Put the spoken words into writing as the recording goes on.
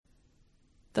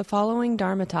The following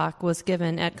Dharma talk was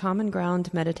given at Common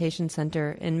Ground Meditation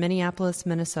Center in Minneapolis,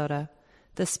 Minnesota.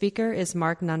 The speaker is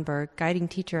Mark Nunberg, guiding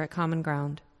teacher at Common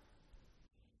Ground.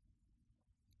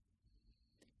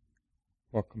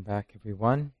 Welcome back,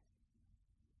 everyone.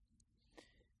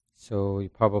 So you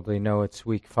probably know it's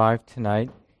week 5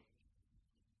 tonight.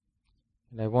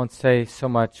 And I won't say so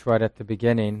much right at the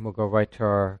beginning. We'll go right to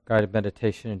our guided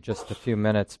meditation in just a few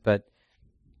minutes, but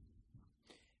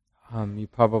you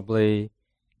probably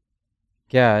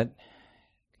get,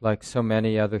 like so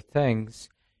many other things,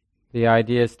 the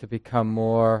idea is to become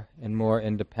more and more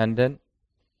independent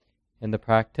in the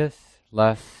practice,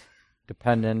 less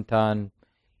dependent on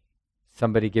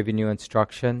somebody giving you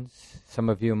instructions. Some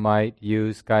of you might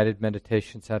use guided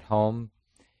meditations at home.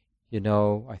 You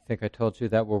know, I think I told you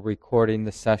that we're recording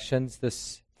the sessions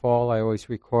this fall. I always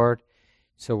record.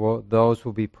 So those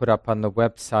will be put up on the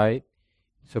website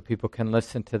so people can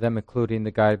listen to them, including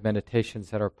the guided meditations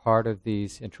that are part of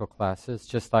these intro classes,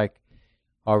 just like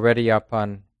already up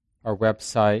on our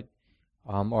website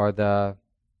or the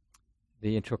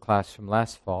intro class from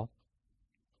last fall.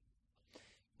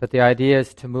 But the idea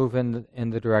is to move in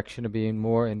the direction of being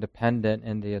more independent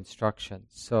in the instructions.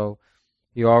 So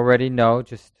you already know,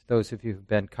 just those of you who've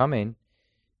been coming,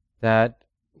 that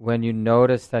when you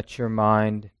notice that your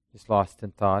mind is lost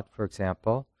in thought, for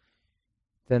example,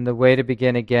 then the way to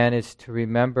begin again is to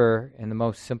remember in the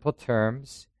most simple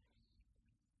terms,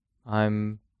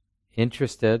 I'm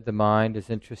interested, the mind is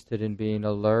interested in being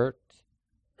alert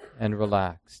and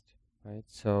relaxed, right?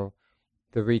 So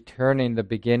the returning, the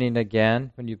beginning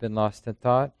again, when you've been lost in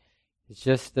thought, is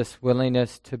just this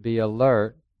willingness to be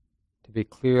alert, to be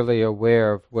clearly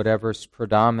aware of whatever's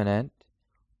predominant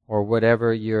or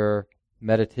whatever your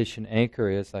meditation anchor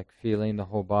is, like feeling the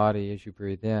whole body as you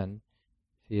breathe in,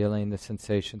 feeling the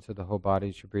sensations of the whole body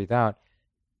as you breathe out.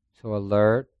 So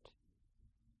alert,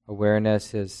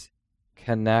 awareness is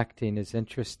connecting, is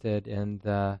interested in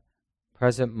the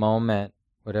present moment,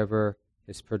 whatever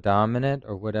is predominant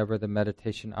or whatever the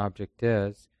meditation object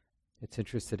is, it's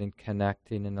interested in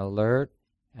connecting in an alert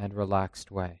and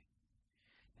relaxed way.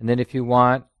 And then if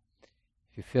you're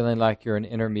feeling like you're an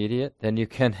intermediate, then you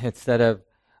can, instead of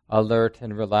alert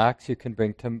and relax, you can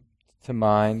bring to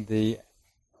mind the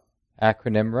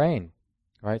acronym RAIN,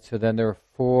 right? So then there are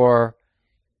 4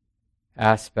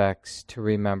 aspects to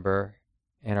remember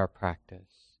in our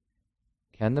practice.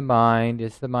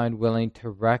 Is the mind willing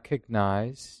to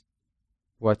recognize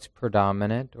what's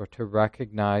predominant or to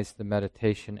recognize the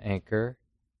meditation anchor,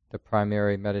 the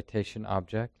primary meditation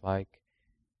object, like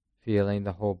feeling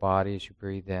the whole body as you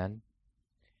breathe in?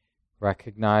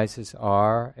 Recognize is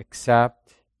R,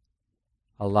 accept,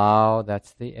 allow,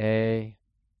 that's the A.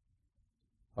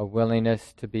 A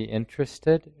willingness to be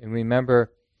interested. And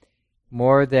remember,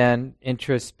 more than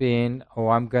interest being,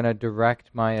 I'm going to direct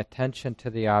my attention to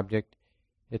the object,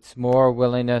 it's more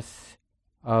willingness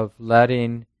of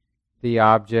letting the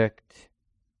object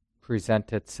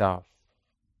present itself,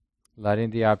 letting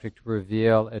the object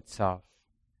reveal itself.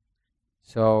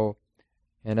 So,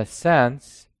 in a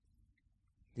sense,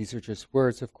 these are just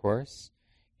words, of course,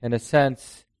 in a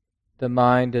sense, the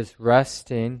mind is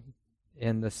resting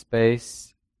in the space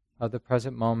of the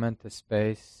present moment, the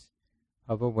space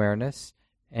of awareness,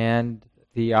 and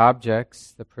the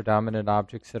objects, the predominant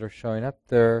objects that are showing up,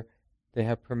 they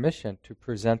have permission to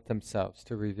present themselves,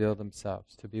 to reveal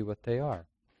themselves, to be what they are.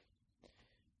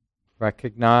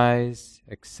 Recognize,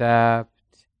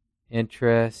 accept,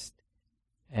 interest,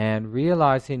 and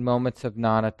realizing moments of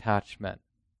non-attachment,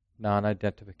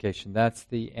 non-identification. That's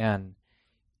the N.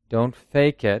 Don't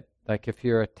fake it. Like if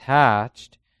you're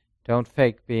attached, don't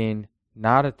fake being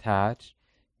not attached,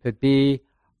 but be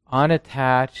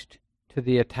unattached to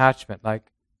the attachment.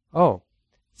 Like,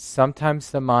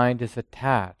 sometimes the mind is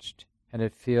attached and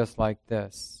it feels like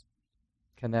this.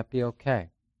 Can that be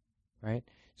okay? Right?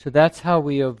 So that's how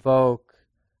we evoke,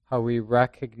 how we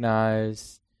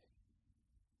recognize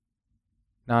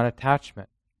non-attachment.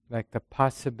 Like the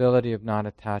possibility of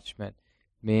non-attachment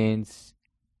means,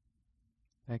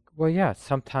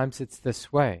 sometimes it's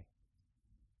this way.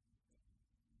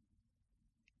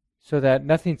 So that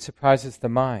nothing surprises the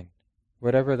mind.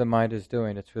 Whatever the mind is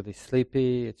doing, it's really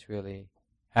sleepy, it's really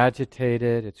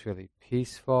agitated, it's really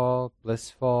peaceful,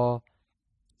 blissful,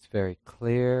 it's very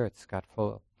clear, it's got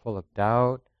full of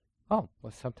doubt.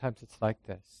 Sometimes it's like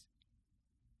this.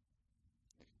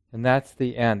 And that's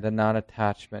the end, the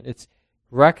non-attachment. It's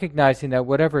recognizing that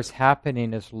whatever's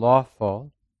happening is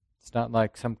lawful. It's not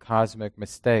like some cosmic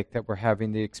mistake that we're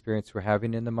having the experience we're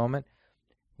having in the moment.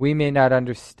 We may not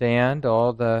understand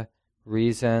all the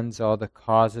reasons, all the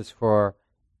causes for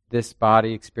this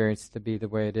body experience to be the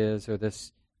way it is, or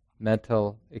this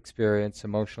mental experience,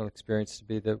 emotional experience to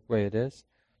be the way it is.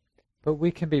 But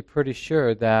we can be pretty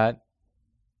sure that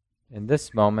in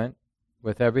this moment,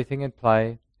 with everything in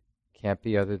play, can't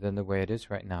be other than the way it is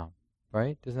right now.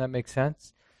 Right? Doesn't that make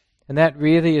sense? And that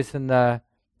really is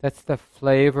that's the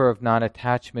flavor of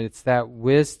non-attachment. It's that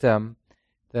wisdom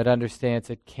that understands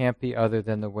it can't be other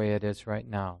than the way it is right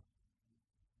now.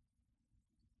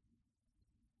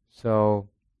 So,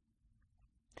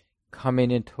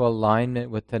 coming into alignment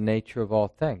with the nature of all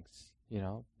things.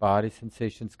 Body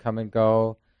sensations come and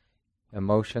go,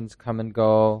 emotions come and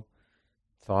go,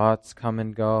 thoughts come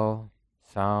and go,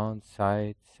 sounds,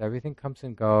 sights, everything comes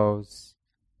and goes,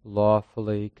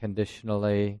 lawfully,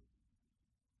 conditionally.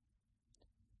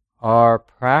 Our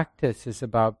practice is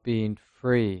about being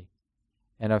free,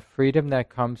 and a freedom that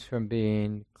comes from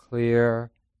being clear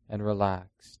and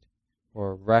relaxed,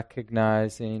 or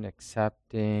recognizing,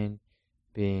 accepting,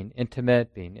 being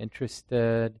intimate, being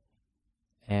interested,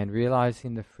 and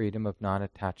realizing the freedom of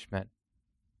non-attachment,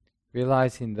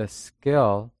 realizing the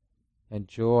skill and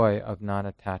joy of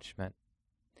non-attachment.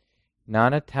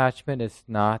 Non-attachment is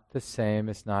not the same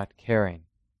as not caring.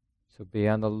 So be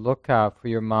on the lookout for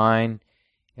your mind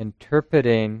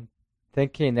interpreting,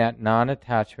 thinking that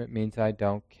non-attachment means I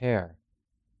don't care.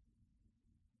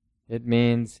 It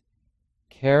means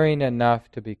caring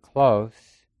enough to be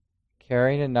close,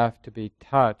 caring enough to be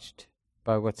touched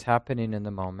by what's happening in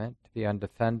the moment, to be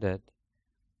undefended,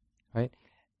 right?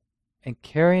 And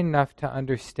caring enough to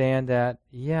understand that,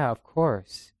 yeah, of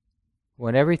course,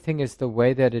 when everything is the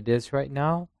way that it is right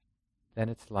now, then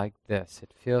it's like this.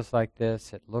 It feels like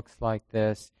this. It looks like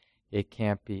this. It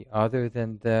can't be other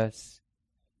than this.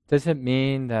 Doesn't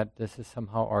mean that this is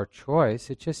somehow our choice.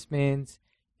 It just means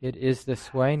it is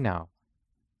this way now.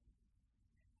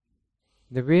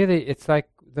 It's like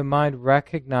the mind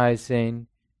recognizing,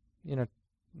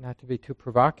 not to be too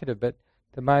provocative, but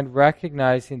the mind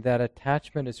recognizing that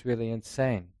attachment is really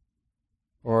insane,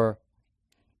 or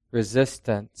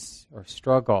resistance, or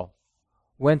struggle.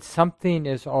 When something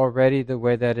is already the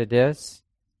way that it is,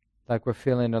 like we're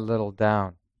feeling a little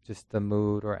down, just the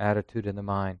mood or attitude in the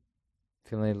mind,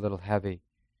 feeling a little heavy,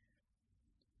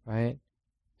 right?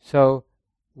 So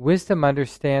wisdom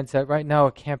understands that right now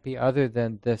it can't be other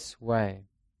than this way.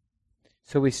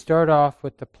 So we start off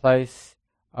with the place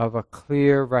of a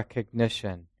clear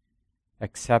recognition,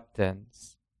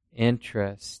 acceptance,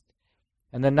 interest.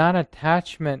 And the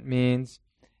non-attachment means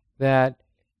that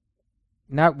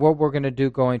not what we're going to do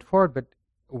going forward, but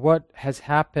what has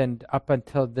happened up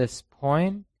until this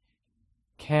point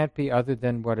can't be other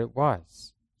than what it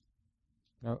was.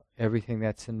 Everything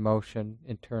that's in motion,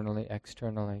 internally,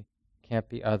 externally, can't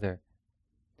be other.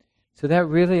 So that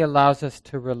really allows us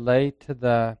to relate to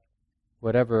the,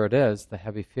 whatever it is, the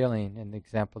heavy feeling in the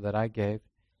example that I gave,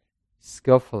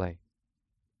 skillfully.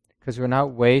 Because we're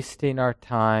not wasting our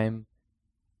time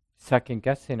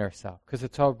second-guessing ourselves, because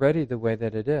it's already the way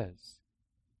that it is.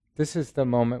 This is the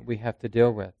moment we have to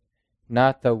deal with,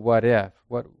 not the what if.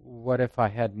 What if I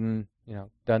hadn't,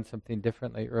 done something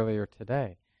differently earlier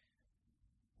today?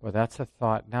 Well, that's a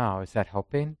thought now. Is that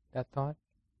helping, that thought?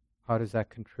 How does that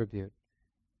contribute?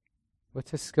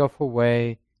 What's a skillful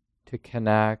way to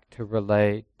connect, to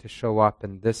relate, to show up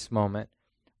in this moment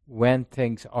when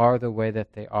things are the way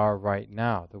that they are right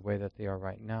now, the way that they are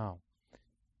right now?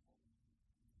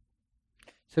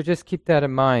 So just keep that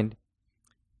in mind.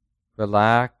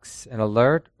 Relax and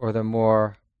alert, or the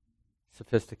more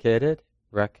sophisticated,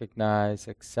 recognize,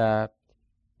 accept,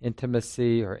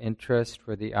 intimacy or interest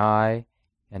for the I,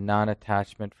 and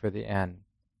non-attachment for the N.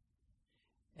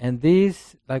 And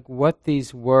these, like what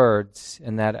these words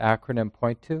in that acronym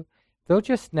point to, they'll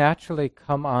just naturally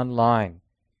come online.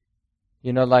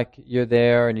 Like you're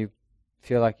there and you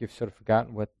feel like you've sort of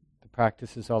forgotten what the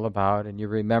practice is all about, and you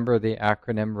remember the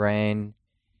acronym RAIN,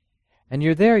 and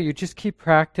you're there, you just keep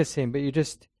practicing, but you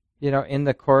just, in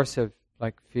the course of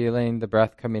like feeling the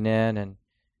breath coming in and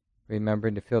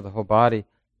remembering to feel the whole body,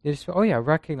 you just,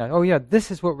 recognize, this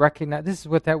is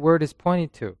what that word is pointing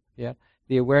to. Yeah,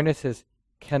 the awareness is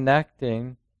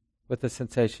connecting with the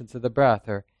sensations of the breath,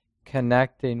 or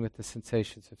connecting with the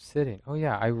sensations of sitting.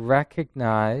 I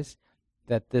recognize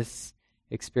that this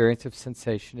experience of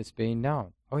sensation is being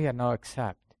known. Now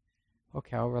accept.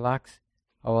 Okay, I'll relax.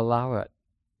 I'll allow it.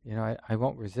 I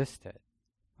won't resist it.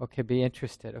 Okay, be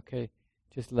interested. Okay,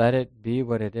 just let it be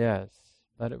what it is.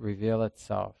 Let it reveal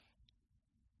itself.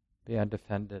 Be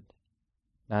undefended.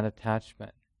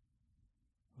 Non-attachment.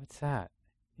 What's that?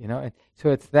 And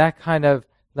so it's that kind of,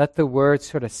 let the words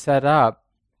sort of set up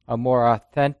a more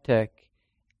authentic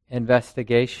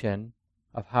investigation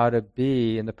of how to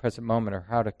be in the present moment, or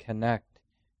how to connect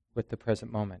with the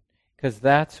present moment. Because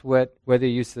that's what, whether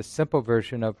you use the simple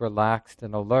version of relaxed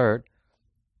and alert,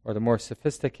 or the more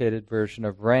sophisticated version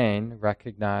of RAIN,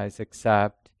 recognize,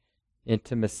 accept,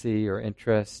 intimacy or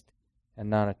interest, and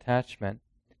non-attachment,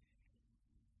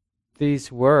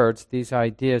 these words, these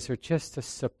ideas are just a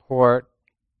support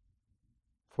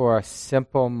for a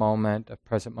simple moment of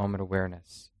present moment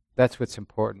awareness. That's what's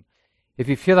important. If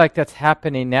you feel like that's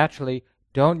happening naturally,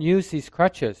 don't use these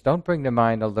crutches. Don't bring the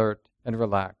mind alert and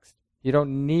relaxed. You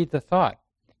don't need the thought,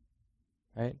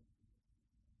 right?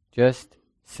 Just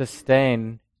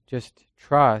sustain, just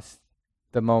trust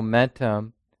the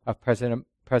momentum of present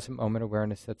moment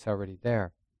awareness that's already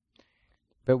there.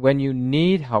 But when you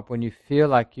need help, when you feel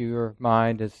like your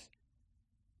mind is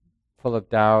full of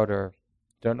doubt or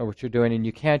don't know what you're doing, and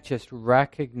you can't just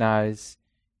recognize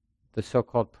the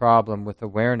so-called problem with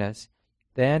awareness,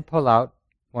 then pull out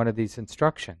one of these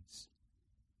instructions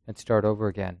and start over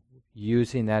again,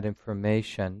 using that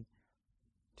information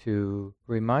to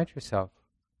remind yourself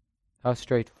how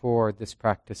straightforward this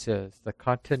practice is, the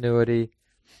continuity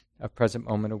of present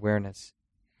moment awareness.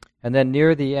 And then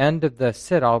near the end of the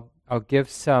sit, I'll give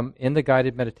some, in the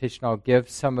guided meditation, I'll give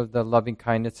some of the loving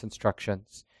kindness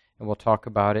instructions, and we'll talk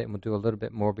about it, and we'll do a little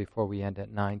bit more before we end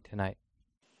at 9 tonight.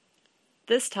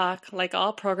 This talk, like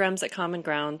all programs at Common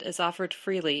Ground, is offered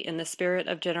freely in the spirit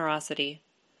of generosity.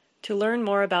 To learn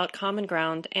more about Common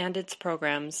Ground and its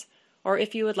programs, or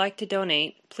if you would like to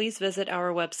donate, please visit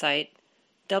our website,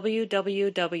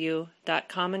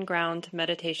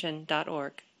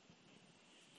 www.commongroundmeditation.org.